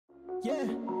Yeah,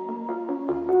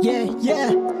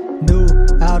 yeah.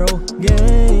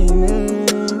 Nuottogaming.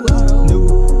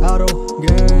 Nuottogaming.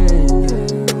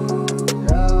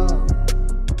 Yeah.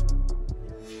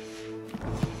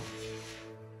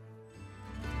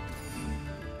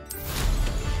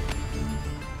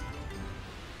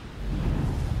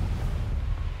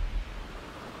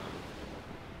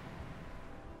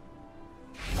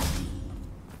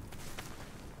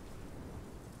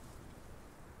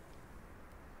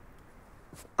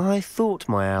 I thought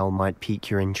my owl might pique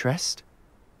your interest.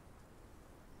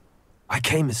 I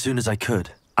came as soon as I could.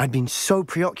 I'd been so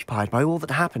preoccupied by all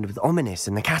that happened with Ominis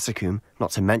and the catacomb,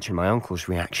 not to mention my uncle's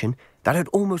reaction, that I'd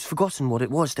almost forgotten what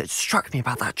it was that struck me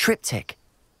about that triptych.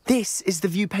 This is the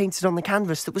view painted on the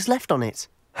canvas that was left on it.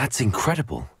 That's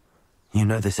incredible. You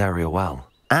know this area well.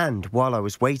 And while I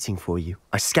was waiting for you,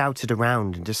 I scouted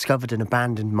around and discovered an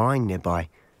abandoned mine nearby,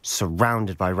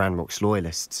 surrounded by Ranrock's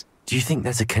loyalists. Do you think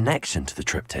there's a connection to the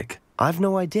triptych? I've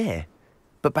no idea,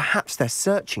 but perhaps they're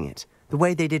searching it, the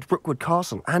way they did Rookwood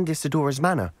Castle and Isidora's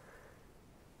Manor.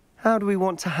 How do we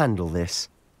want to handle this?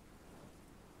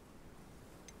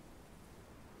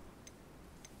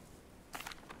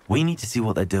 We need to see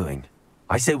what they're doing.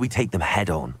 I say we take them head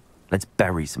on. Let's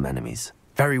bury some enemies.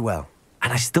 Very well.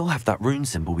 And I still have that rune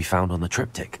symbol we found on the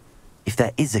triptych. If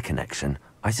there is a connection,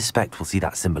 I suspect we'll see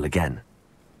that symbol again.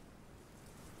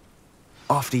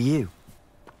 After you.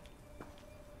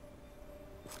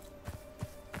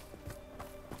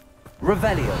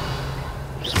 Revelio.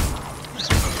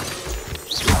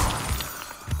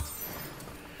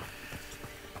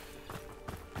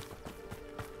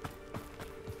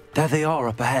 There they are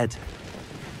up ahead.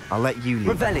 I'll let you lead.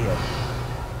 Revelio.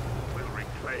 We'll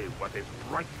reclaim what is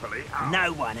rightfully ours.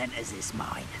 No one enters this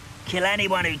mine. Kill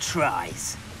anyone who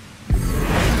tries.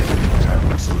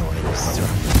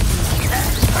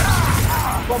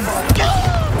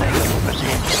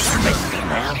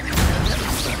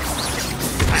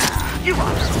 You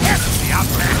are terribly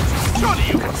outmatched. Surely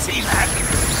you can see that.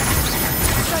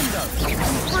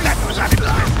 That was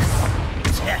unimportant.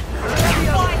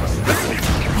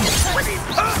 Was it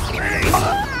perfect?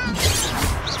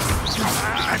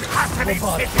 And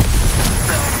utterly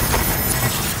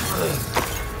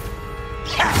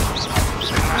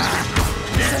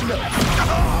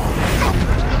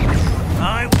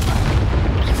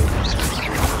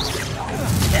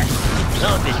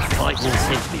I've been fighting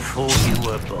since before you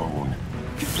were born.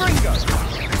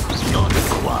 Not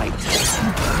quite.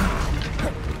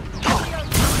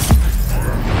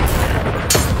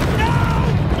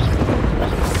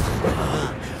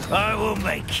 I will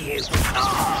make you.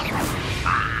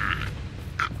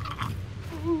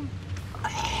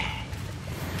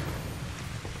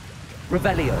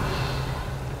 Revelio.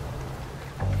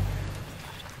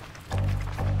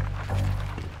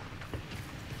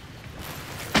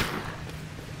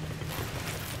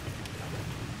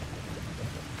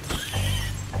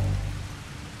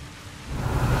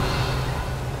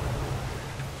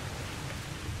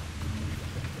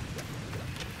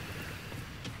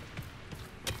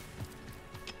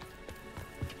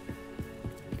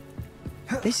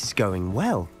 This is going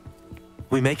well.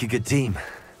 We make a good team.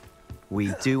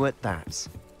 We do at that.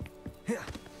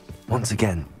 Once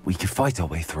again, we could fight our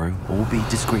way through or be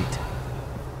discreet.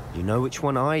 You know which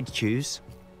one I'd choose.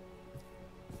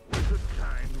 The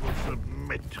kind will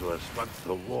submit to us once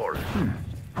the war is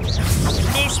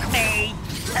Miss me.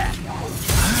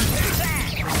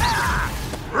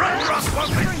 Ranrock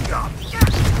won't be stopped.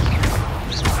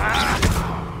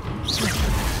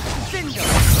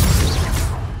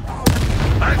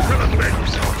 Excellent men.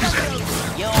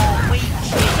 You're weak,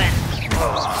 human.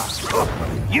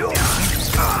 You.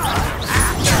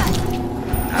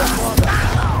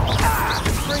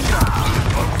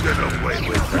 I'll get away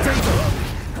with that.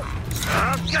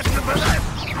 I'll get you for that.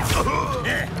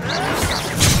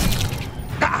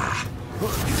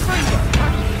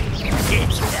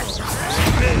 It's just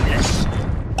rudeness.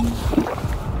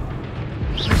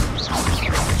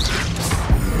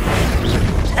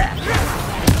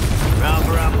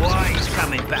 Rather unwise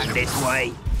coming back this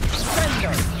way.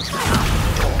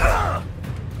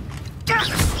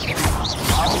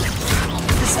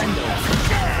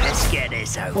 Let's get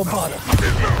this over.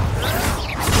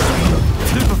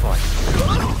 Stupefy.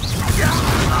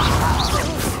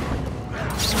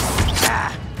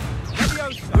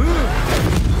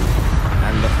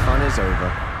 And the fun is over.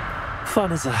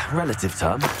 Fun is a relative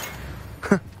term.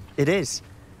 It is.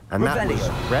 And that was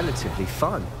Revelio. relatively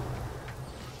fun.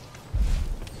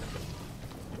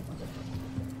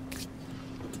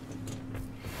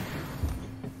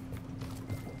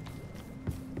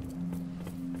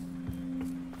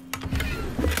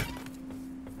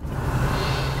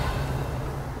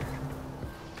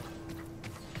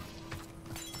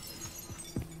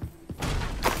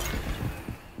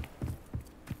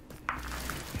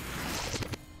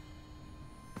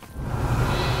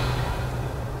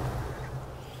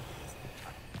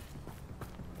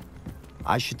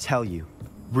 I should tell you.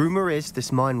 Rumor is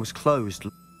this mine was closed.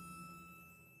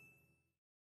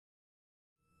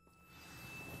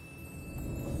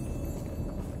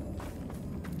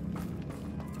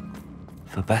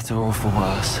 For better or for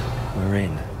worse, we're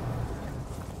in.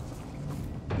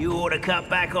 You ought to cut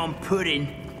back on pudding.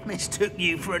 Mistook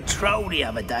you for a troll the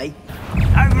other day.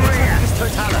 Over here!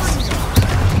 Totalis!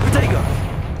 Protego!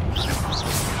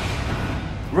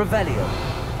 Revelio!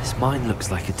 This mine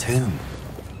looks like a tomb.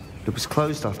 It was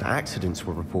closed after accidents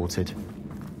were reported.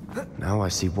 Now I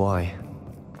see why.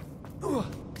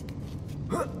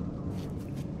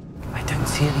 I don't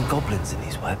see any goblins in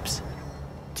these webs.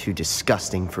 Too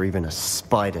disgusting for even a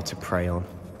spider to prey on.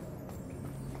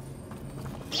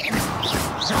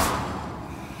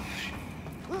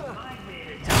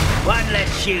 One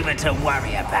less human to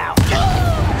worry about.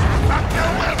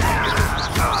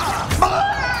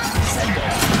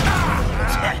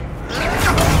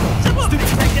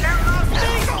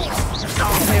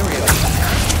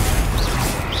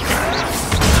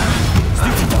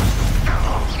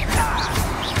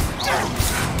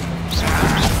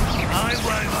 I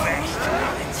won't rest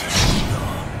until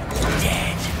you're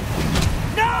dead.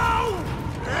 No!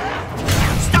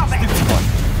 Stop it!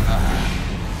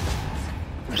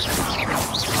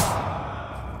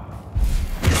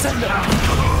 Descender!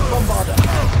 Bombarder!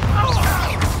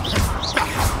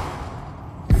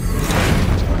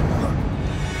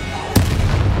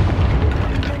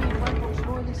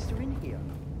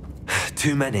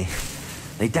 Too many.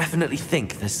 They definitely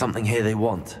think there's something here they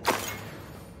want.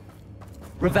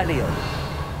 Revelio.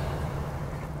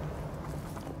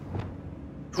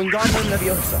 Wingardium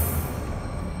Leviosa.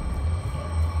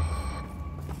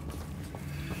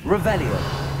 Revelio.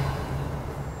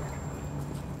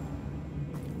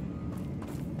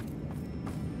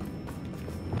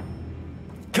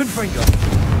 Confringo.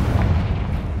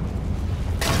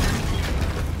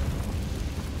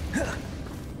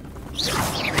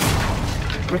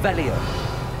 Revelio.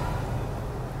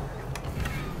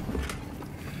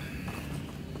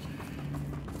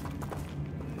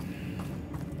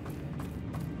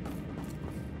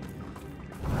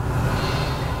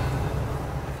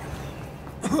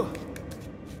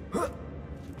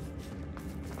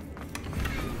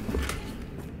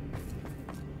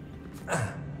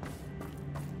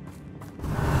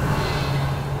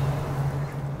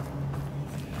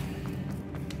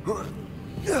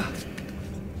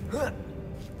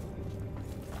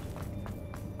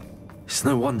 It's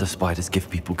no wonder spiders give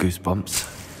people goosebumps.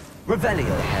 Revelio.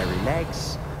 The hairy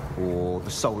legs, or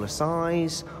the soulless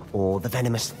eyes, or the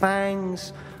venomous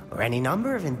fangs, or any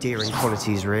number of endearing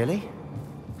qualities, really.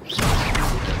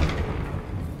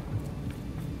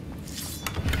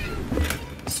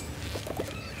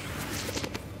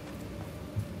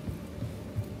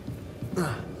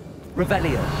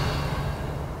 Revelio.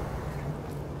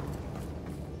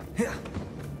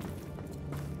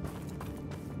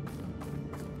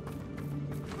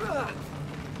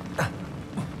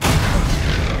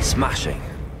 Smashing.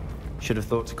 Should have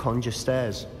thought to conjure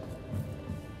stairs.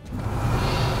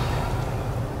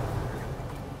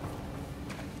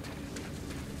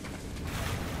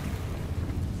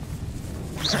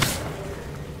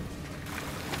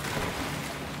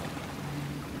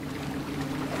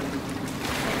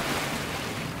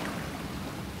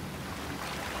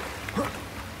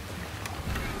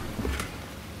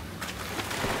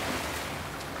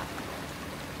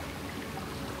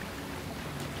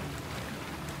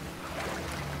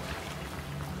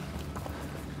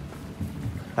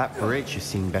 That bridge has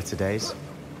seen better days.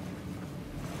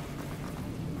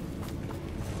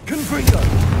 Confringo.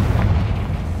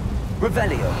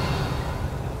 Revelio.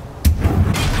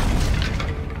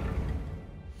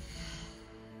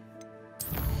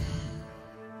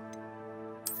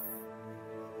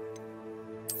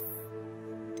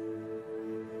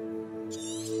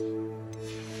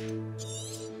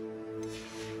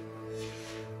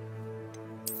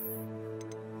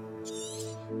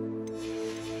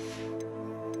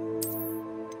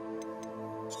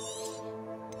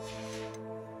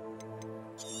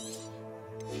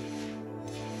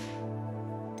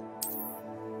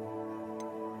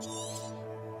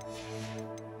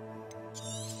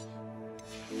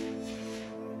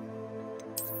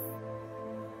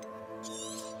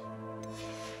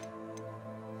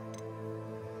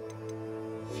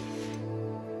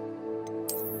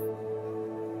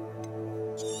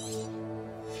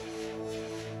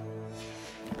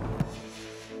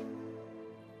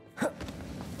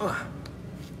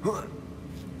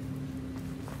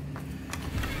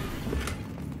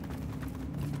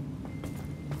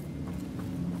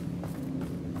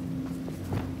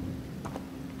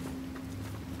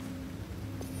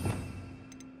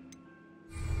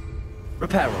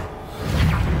 Repairing.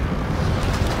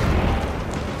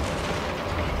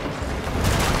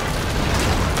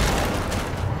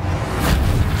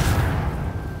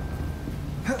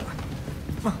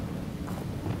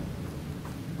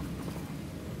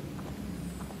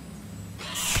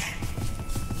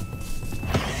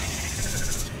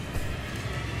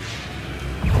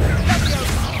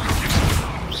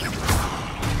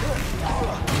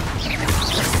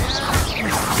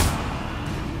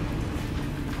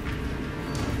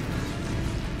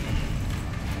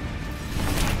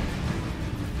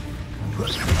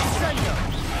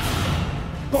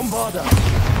 Bombarda!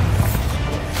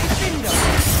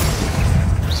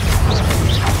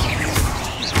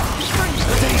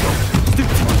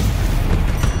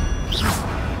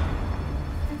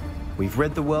 We've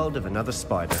rid the world of another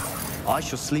spider. I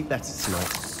shall sleep better tonight.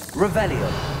 Revelio.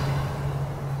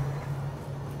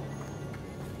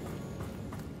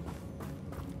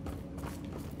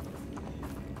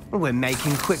 We're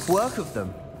making quick work of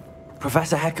them.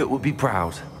 Professor Hecat would be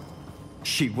proud.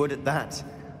 She would at that.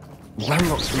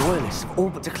 Ranrock's loyalists have all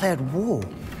but declared war.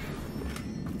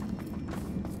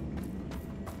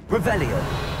 Revelio.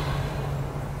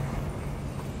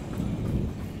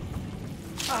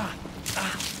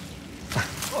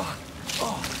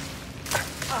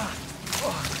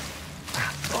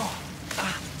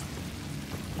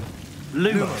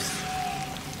 Lumos.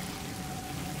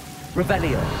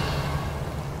 Revelio.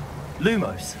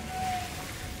 Lumos.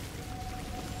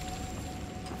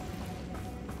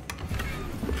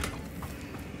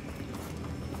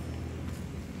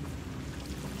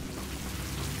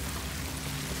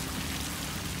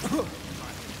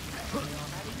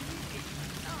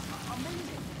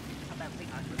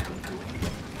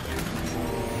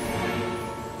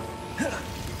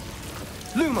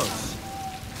 Lumos!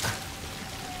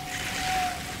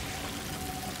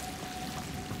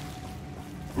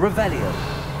 Revelio.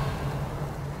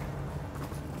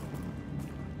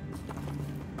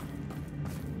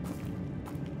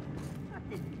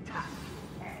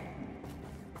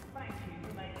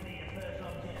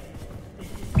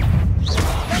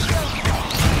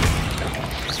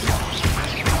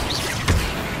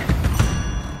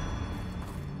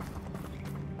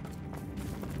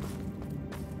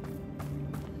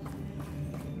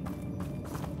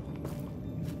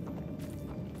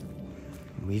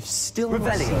 We've still not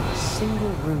Revelio. seen a single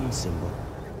rune symbol.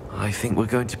 I think we're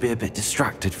going to be a bit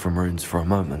distracted from runes for a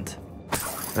moment.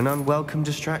 An unwelcome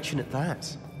distraction at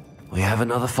that. We have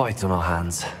another fight on our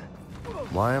hands.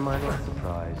 Why am I not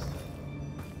surprised?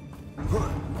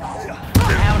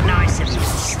 How nice of you to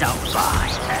stop by.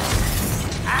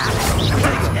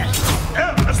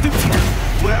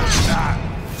 Well done.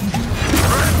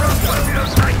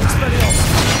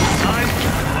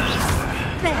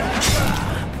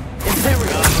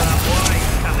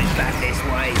 Coming back this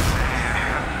way.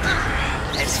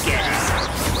 Let's get this.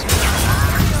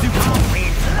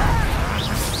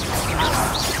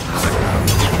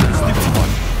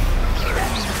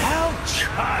 How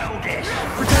childish.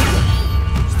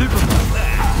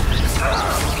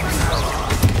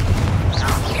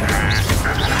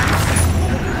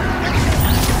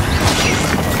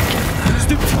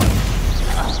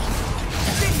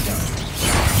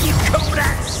 You call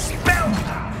that spell?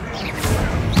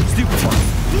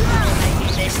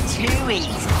 Making this too easy.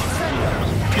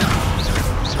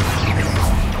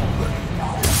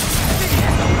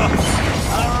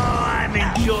 Oh, I'm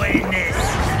enjoying this.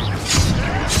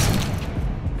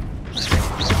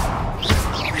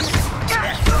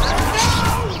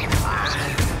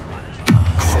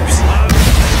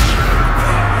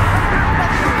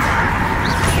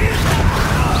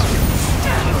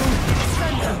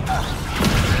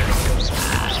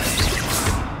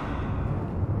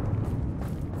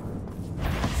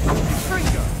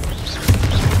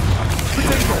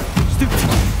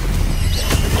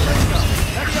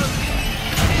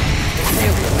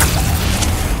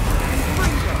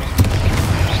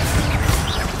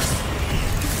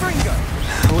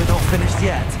 We're not finished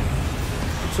yet.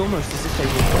 It's almost as if they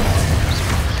were waiting.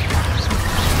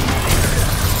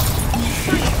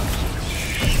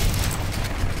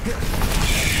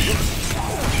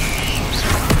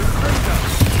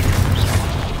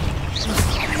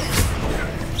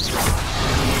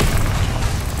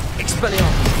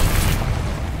 Expelliarmus.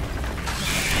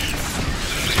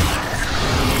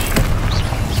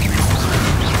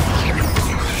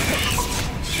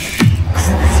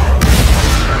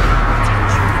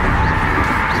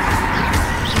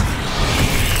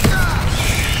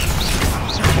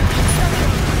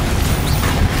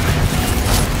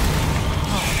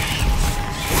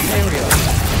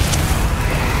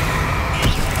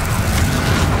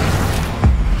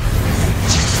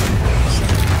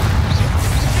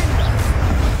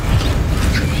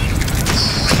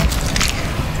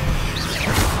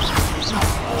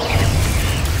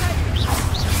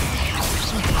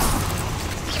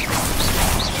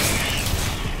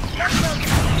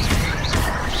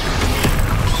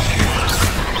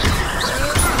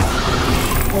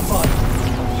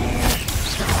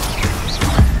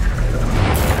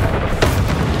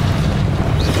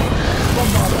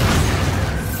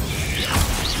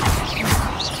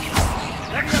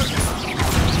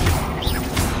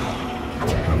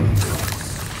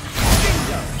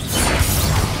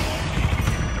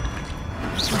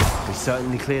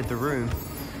 certainly cleared the room.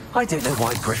 I don't know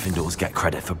why Gryffindors get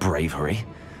credit for bravery.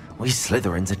 We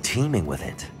Slytherins are teeming with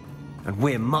it. And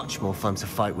we're much more fun to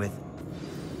fight with.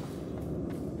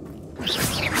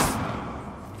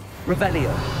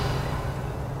 Revelio.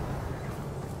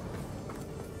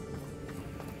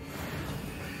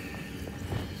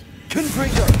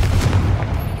 Confringo.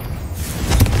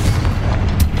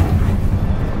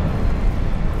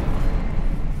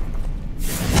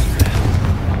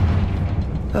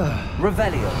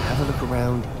 Revelio. Have a look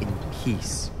around in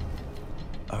peace.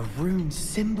 A rune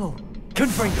symbol.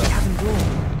 Confringo. Cavern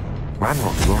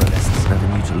Ranrock's lore lists never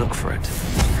knew to look for it.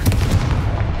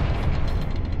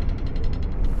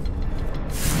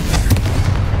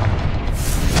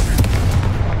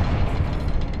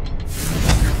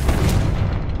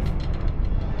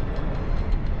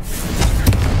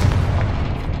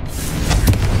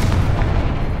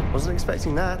 Wasn't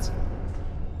expecting that.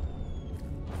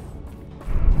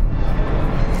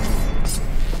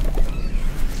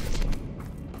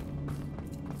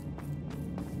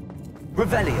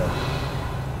 Revelio.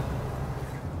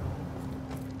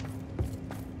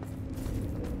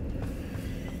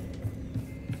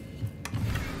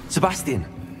 Sebastian,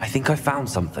 I think I found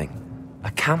something.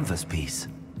 A canvas piece.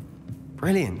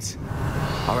 Brilliant.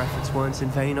 Our efforts weren't in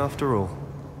vain after all.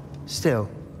 Still,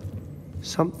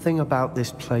 something about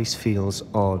this place feels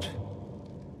odd.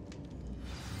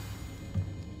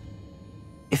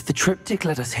 If the triptych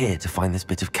led us here to find this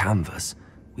bit of canvas,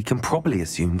 we can probably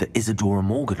assume that Isadora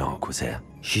Morganach was here.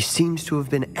 She seems to have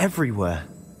been everywhere.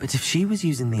 But if she was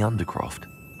using the Undercroft,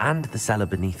 and the cellar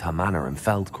beneath her manor in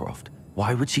Feldcroft,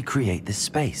 why would she create this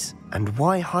space? And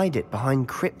why hide it behind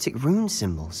cryptic rune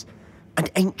symbols?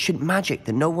 And ancient magic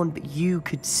that no one but you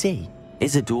could see?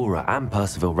 Isadora and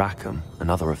Percival Rackham,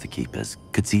 another of the Keepers,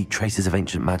 could see traces of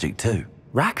ancient magic too.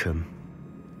 Rackham?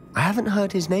 I haven't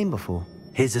heard his name before.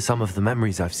 Here's some of the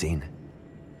memories I've seen.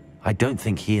 I don't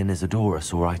think he and Isadora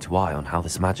saw eye to eye on how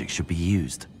this magic should be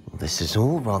used. Well, this is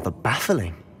all rather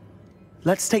baffling.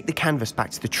 Let's take the canvas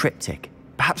back to the triptych.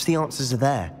 Perhaps the answers are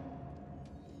there.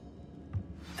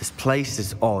 This place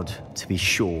is odd, to be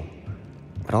sure,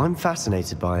 but I'm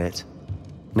fascinated by it.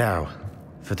 Now,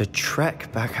 for the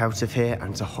trek back out of here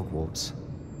and to Hogwarts.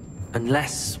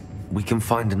 Unless we can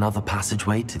find another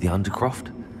passageway to the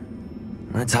Undercroft.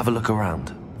 Let's have a look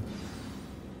around.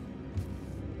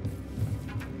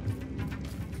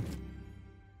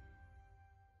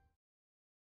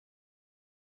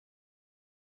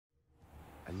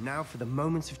 And now for the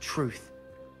moment of truth.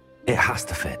 It has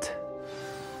to fit.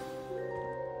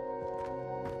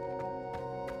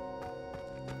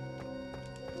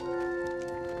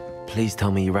 Please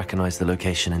tell me you recognize the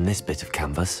location in this bit of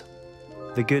canvas.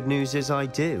 The good news is I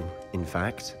do, in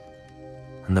fact.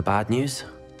 And the bad news?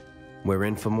 We're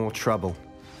in for more trouble.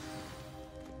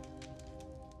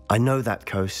 I know that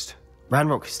coast.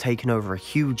 Ranrock has taken over a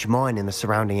huge mine in the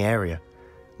surrounding area.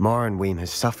 Marrenweem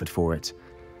has suffered for it.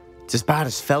 It's as bad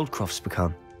as Feldcroft's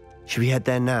become. Should we head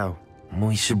there now?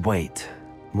 We should wait.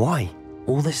 Why?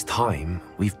 All this time,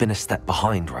 we've been a step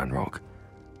behind Ranrock.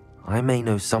 I may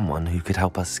know someone who could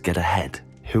help us get ahead.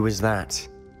 Who is that?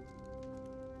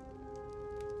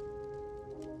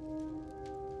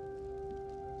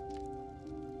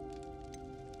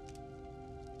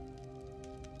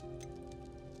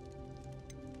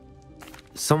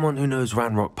 Someone who knows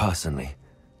Ranrock personally.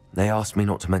 They asked me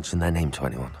not to mention their name to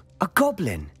anyone. A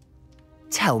goblin?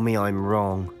 Tell me I'm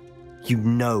wrong. You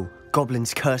know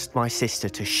goblins cursed my sister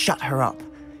to shut her up.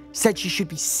 Said she should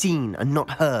be seen and not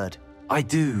heard. I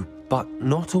do, but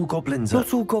not all goblins are...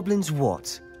 Not all goblins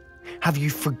what? Have you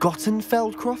forgotten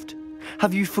Feldcroft?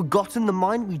 Have you forgotten the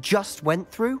mine we just went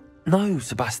through? No,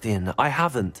 Sebastian, I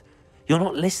haven't. You're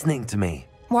not listening to me.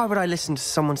 Why would I listen to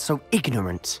someone so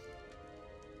ignorant?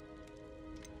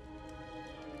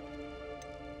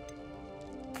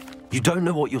 You don't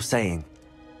know what you're saying.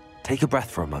 Take a breath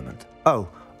for a moment. Oh,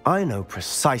 I know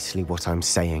precisely what I'm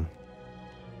saying.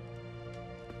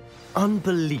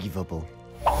 Unbelievable.